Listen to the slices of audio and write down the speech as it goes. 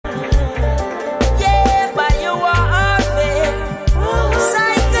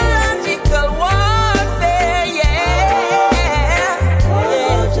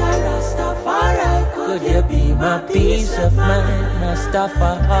peace of mind,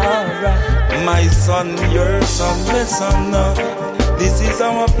 Rastafari. My son, your son, my son, this is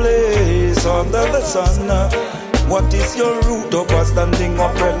our place under the sun. What is your root of standing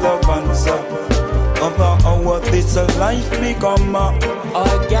of relevance? About what this life become?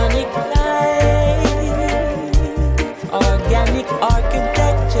 Organic life, organic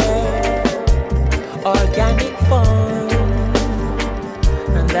architecture, organic fun,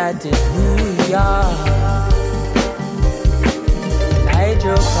 and that is who we are.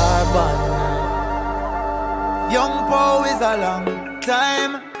 Hydrocarbon. Young Poe is a long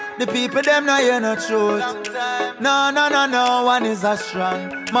time. The people them not hear no truth. No, one is a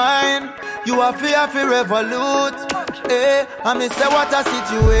strong mind. You are fear for revolute. Hey, I me say what a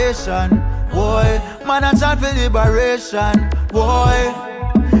situation. Boy, man a chant for liberation. Boy,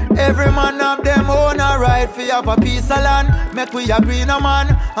 every man have them own a right for have a piece of land. Make we agree no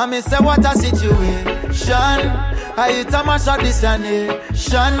man. I me say what a situation. I hit a mash of this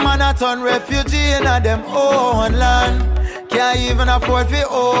nation. Man a turn refugee in a them own land. Can't even afford for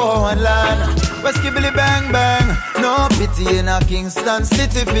own land. West Kibbly bang bang. No pity in a Kingston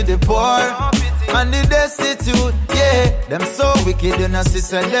city for the poor and the destitute. Yeah, them so wicked in a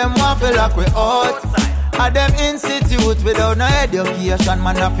system. Them want feel like we out. At them institute without no education.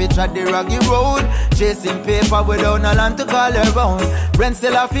 Man a fit at the raggy road, chasing paper without no land to call their own. Rent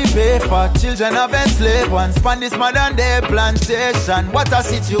still a fi pay for. Children have enslaved ones. Span this modern day plantation. What a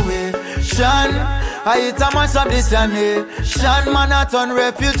situation. I hit a mash of this nation. Man a turn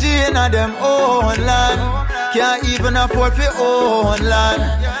refugee in a them own land. Can't even afford for own land.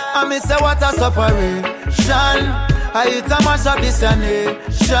 I me say what a sufferation. I hit a mash of this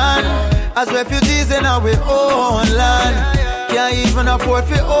nation. As refugees in our own land. Can't even afford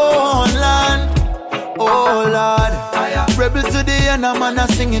for own land. Oh Lord, rebel to the end, a man a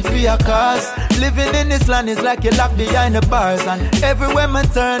singing for your cause. Living in this land is like you locked behind the bars. And everywhere me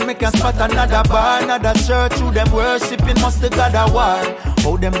turn, me can spot another bar, another church. Who them worshipping must the God of war.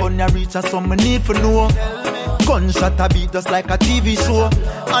 How them gonna reach us, some me need for know. Gunshot a beat just like a TV show.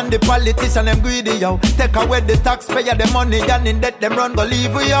 And the politician them greedy, yo. Take away the taxpayer, the money, and in debt them run go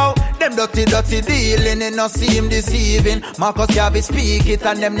leave we, yo. Them dirty dealing, it no seem deceiving. Marcus Garvey speak it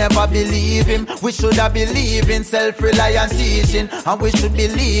and them never believe him. We should have believed in self-reliance teaching, and we should be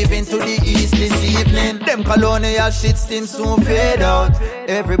leaving to the east this evening. Them colonial shit steam soon fade out.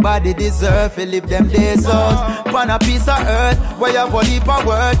 Everybody deserve to live them days out. On a piece of earth where you have a heap of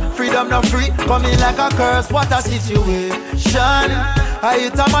word. Freedom not free, coming like a curse. What a situation. I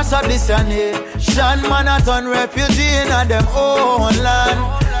hit a mash of this nation. Man a turn refugee in a them own land.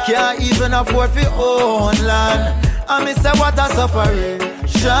 Can't even afford for own land. I me say what a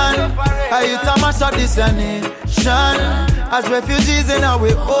sufferation. I hit a mash of this nation. As refugees in our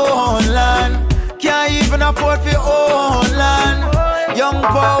own land. Can't even afford for own land. Young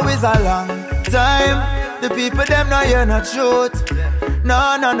Poe is a long time. The people them not hear no truth.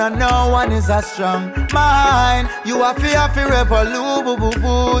 No, one is a strong mind. You are fear for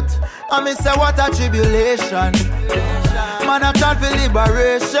revolute. I me say what a tribulation. Man a chant for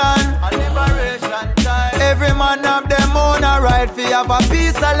liberation. Every man have them own a right for have a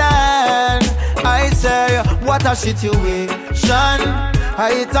piece of land. I say what a situation.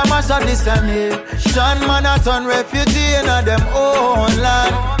 I hit a mash of this nation. Man a turn refugee in a them own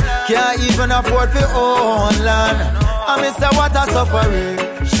land. Can't even afford for own land. I me say what a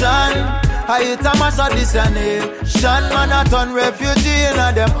sufferation. I hit a mash of this nation. Man a turn refugee in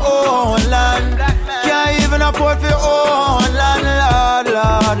a them own land. Can't even afford for own land.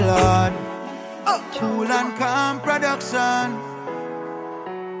 Lord. Cool and calm production.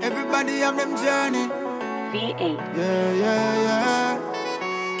 Everybody have them journey. V8's. Yeah.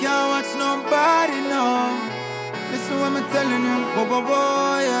 Can't watch nobody now. Listen what I'm telling you.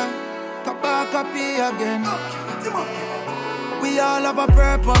 Boy, yeah. Copy again. We all have a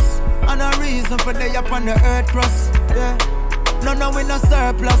purpose and a reason for day upon the earth crust. Yeah. No we no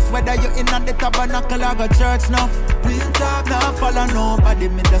surplus. Whether you in at the tabernacle or go church now. Real talk, now follow nobody.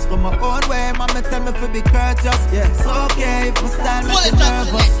 Me just go my own way. Mama tell me to be courteous. Yeah, it's okay if my style make you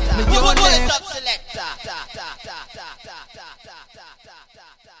nervous. Me your leg.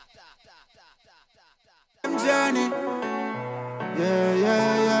 Journey.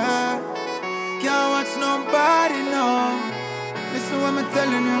 Yeah. Can't watch nobody now. Listen what I'm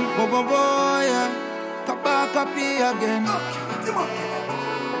telling you. Boy, yeah. Copy again.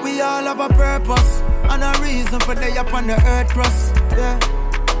 We all have a purpose and a reason for day upon the earth crust. Yeah.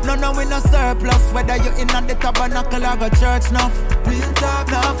 No we no surplus. Whether you in at the tabernacle or go church now. Real talk,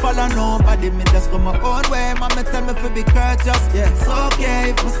 now follow nobody. Me just go my own way. Mama tell me to be courteous. Yeah, it's okay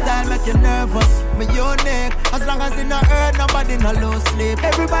if my style make you nervous. me unique. As long as in the earth, nobody no lose sleep.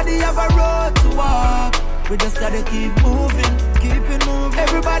 Everybody have a road to walk. We just gotta keep moving, keep it moving.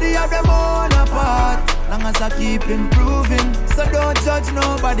 Everybody have them own apart. Long as I keep improving. So don't judge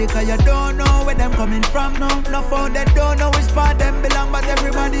nobody, cause you don't know where them coming from. No for they don't know which part them belong. But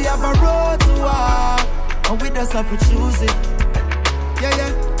everybody have a road to walk, and we just have to choose it.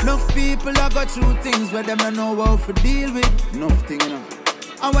 Yeah. Enough people have got through things where them don't know how to deal with. Nothing, you know.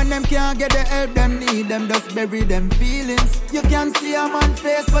 And when them can't get the help them need, them just bury them feelings. You can see a man's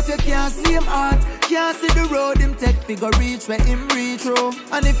face, but you can't see him heart. Can't see the road him take, figure reach where him reach through.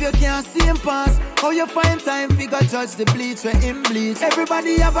 And if you can't see him pass, how you find time, figure judge the bleach where him bleach.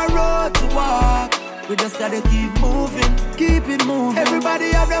 Everybody have a road to walk. We just gotta keep moving, keep it moving.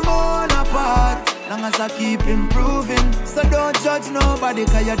 Everybody have them own apart. Long as I keep improving. So don't judge nobody,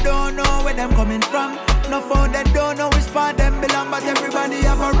 cause you don't know where them coming from. No for they don't know which part them belong. But everybody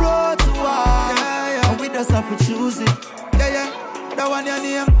have a road to walk. And we just have to choose it. Yeah. That one your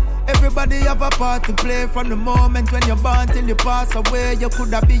name. Everybody have a part to play. From the moment when you're born till you pass away. You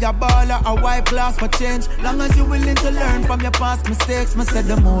could have be a baller, a white glass for change. Long as you're willing to learn from your past mistakes. Me said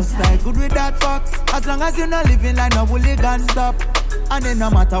the most like good with that fox. As long as you're not living like no hooligan stop. And it no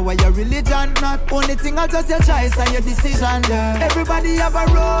matter where your religion not. Only thing is just your choice and your decision. Yeah. Everybody have a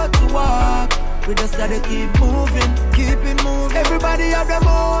road to walk. We just gotta keep moving, keep it moving. Everybody have them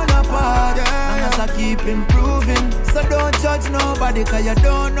own apart. And as I keep improving. So don't judge nobody, cause you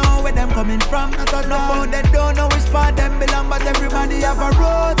don't know where them coming from. No for they don't know which part them belong. But everybody have a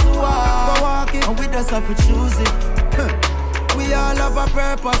road to walk. Go walk it, and we just have to choose it. We all have a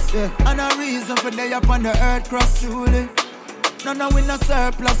purpose, and a reason for they up on the earth cross truly. No, we no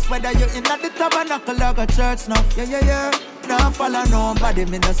surplus. Whether you're in at the tabernacle or a church now. Yeah. Now follow nobody,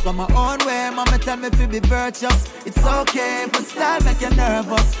 me just go my own way. Mama tell me to be virtuous. It's okay if style make you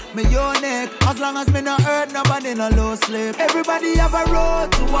nervous. Me unique, as long as me no hurt nobody no lose sleep. Everybody have a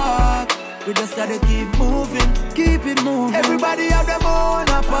road to walk. We just gotta keep moving, keep it moving. Everybody have them own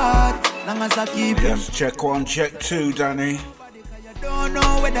apart. Long as I keep it. Yes, check 1, check 2, Danny. Don't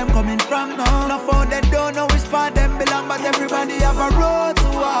know where them coming from, no for they don't know which part them belong. But everybody have a road to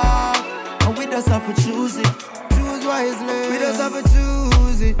walk, and we just have to choose it. Choose wisely. We just have to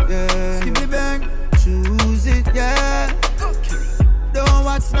choose it, yeah. Skip the bang, choose it, yeah. Don't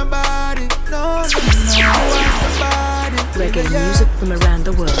watch nobody, no. Watch nobody. Reggae music from around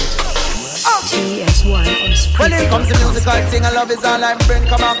the world. TS1 on Spreaker. When it comes to musical thing, I love is all I bring.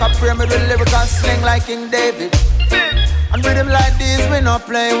 Come on, I pray me with lyrical sling like King David. And rhythm like this, we not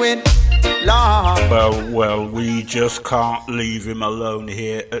play with love. Well, we just can't leave him alone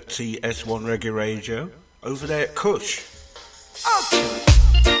here at TS1 Reggae Radio. Over there at Kush.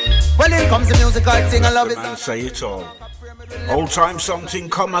 When it comes to musical thing, I love it. Man, say it all. Old time something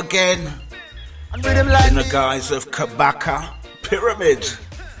come again. And rhythm like in the guise of Kabaka Pyramid.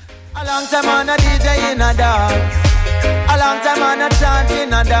 A long time on a DJ in a dance. A long time on a chant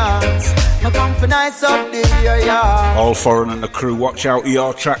in a dance. I come for nice up the yeah. All foreign and the crew, watch out,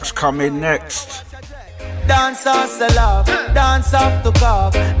 your tracks coming next. Dance off sell off, dance off to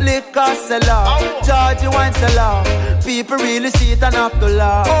cock, liquor sell off, Georgie wine sell off. People really see it and have to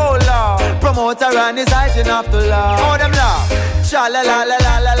laugh. Oh Lord, promoter and his hygiene have to laugh. Oh them laugh, cha la la la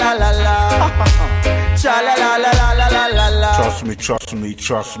la la la la la, cha la la la la la la la la.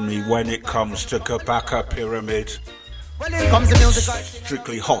 Trust me, when it comes to Kabaka Pyramid. When it comes to music,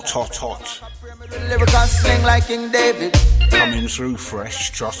 strictly hot. Lyrical sling like King David. Coming through fresh,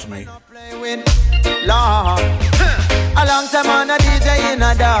 trust me. Lord. A long time on a DJ in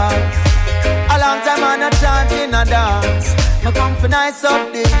a dance. A long time on a chant in a dance. Me come for nice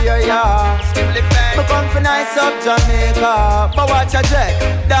up the yeah. Me come for nice up Jamaica. But watch a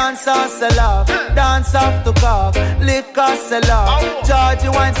check. Dance off sell off, dance off to cock, liquor sell off, Georgie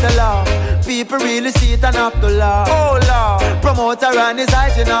wine sell off. People really see it and have to laugh. Oh Lord, promoter and his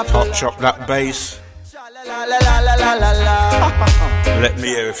hygiene have to laugh. Chop that bass. La la la la la la la. Let me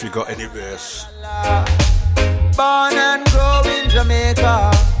hear if you got any verse. Born and grow in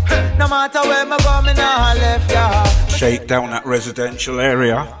Jamaica. No matter where me go, me nah left ya. Shake down that residential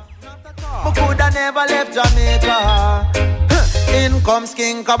area. Me coulda never left Jamaica. In comes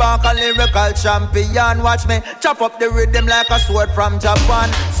King Kabaka, lyrical champion. Watch me chop up the rhythm like a sword from Japan.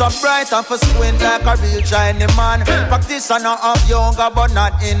 So bright and for squint like a real Chinese man. Practitioner of yoga but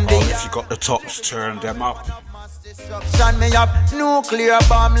not Indian. Oh, if you got the tops, turn them up. Me up nuclear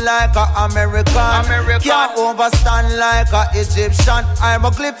bomb like a American. Can't overstand like a Egyptian. I'm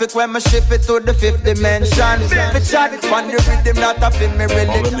a glyphic when me shift it to the 5th dimension. The chat on the rhythm that I feel me really.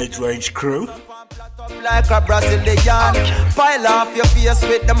 All the mid-range crew. Like a Brazilian, pile off your face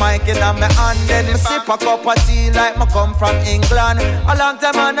with the mic in my hand. Then me sip a cup of tea like me come from England. A long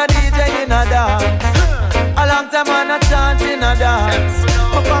time on a DJ in a dance, a long time on a chant in a dance.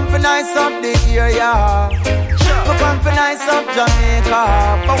 Me come for nice up the area, me come for nice up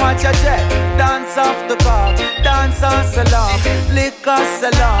Jamaica. But watch your jet, dance off the cup, dance on salon, liquor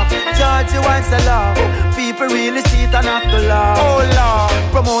salon, Georgie wine salon. People really see it and have to laugh. Oh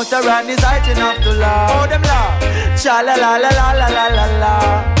Lord, promoter and his hygiene have to laugh. Oh them laugh, cha la la la la la la la la,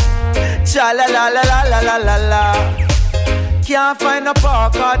 cha la la la la la la la la. Can't find a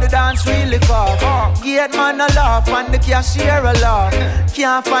park or the dance really cock. Gate man a laugh and the cashier a laugh.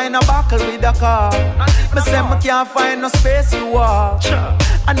 Can't find a buckle with a car. Me say me can't find no space to walk.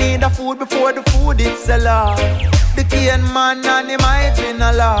 I need a food before the food it's a laugh. The cane man and him hygiene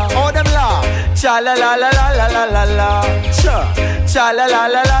a laugh. Oh them laugh, cha la la la la la la la la, cha la la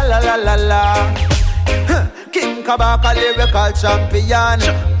la la la la la la. King Kabaka lyrical champion.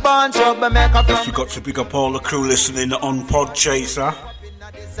 Born trouble maker. Yes, we got to big up all the crew listening on Podchaser,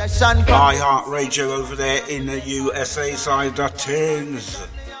 iHeartRadio over there in the USA side of things.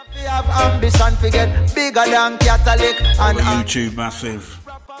 We have ambition to get bigger than Catholic and YouTube massive.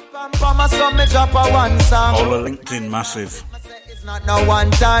 All the LinkedIn massive. It's not no one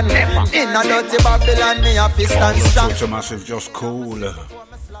time. In a dirty Babylon, me have to stand strong. Twitter massive, just cool.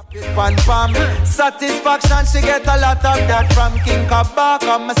 Pam pam, satisfaction, she get a lot of that from King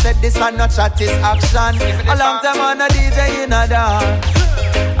Kabaka. Me said this and not chat is action. A long time on a DJ in a dance,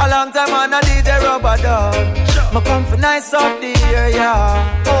 a long time on a DJ rubber dog. Me come for nice up the area,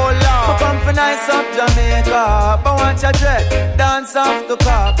 oh Lord. Me come for nice up Jamaica. But watch a dread, dance off the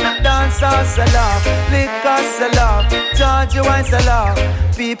cock, dance off salon, liquor salon, Georgie wine salon.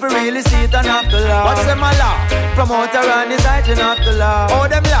 People really see it and have to laugh. Watch them a laugh, promoter and his hygiene have to laugh. Oh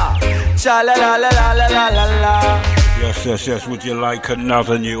them laugh, cha la la la la la la la la. Yes, yes, yes. Would you like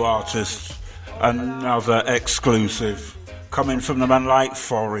another new artist? Another exclusive? Coming from the man like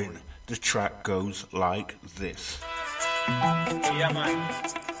Foreign. The track goes like this. Yeah, man.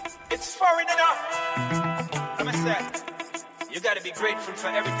 It's foreign enough. Let me say, you gotta be grateful for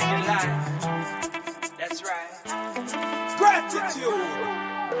everything in life. That's right. Gratitude.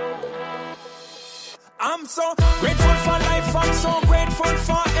 I'm so grateful for life. I'm so grateful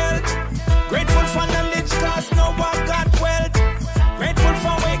for health. Grateful for knowledge, cause no one got wealth. Grateful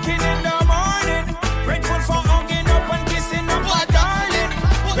for waking in the morning. Grateful for hugging up and kissing up my darling.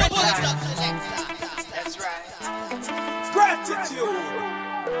 That's right. Gratitude.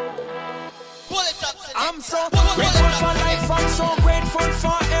 I'm so grateful for life. I'm so grateful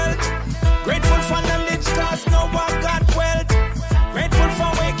for health. Grateful for knowledge, cause no one got wealth. Grateful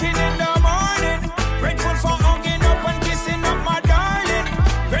for waking in the morning. Grateful for hugging up and kissing up my darling.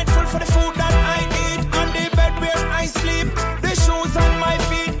 Grateful for the food that I eat and the bed where I sleep. The shoes on my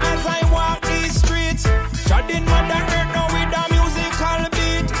feet as I walk these streets. Treading Mother Earth now with a musical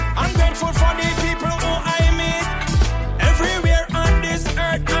beat. I'm grateful for the people who I meet. Everywhere on this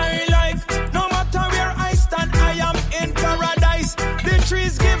earth I like. No matter where I stand, I am in paradise. The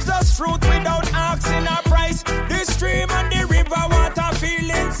trees gives us fruit without asking a price. The stream and the river water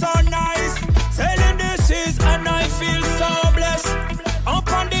feeling so nice. Sailing the seas and I feel so blessed.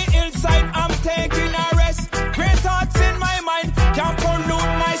 Up on the hillside I'm taking a rest. Great thoughts in my mind, can't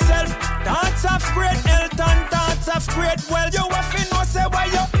pollute myself. Thoughts of great health and thoughts of great wealth. You have to know say why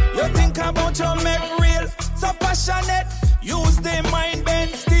you think about your make real. So passionate, use the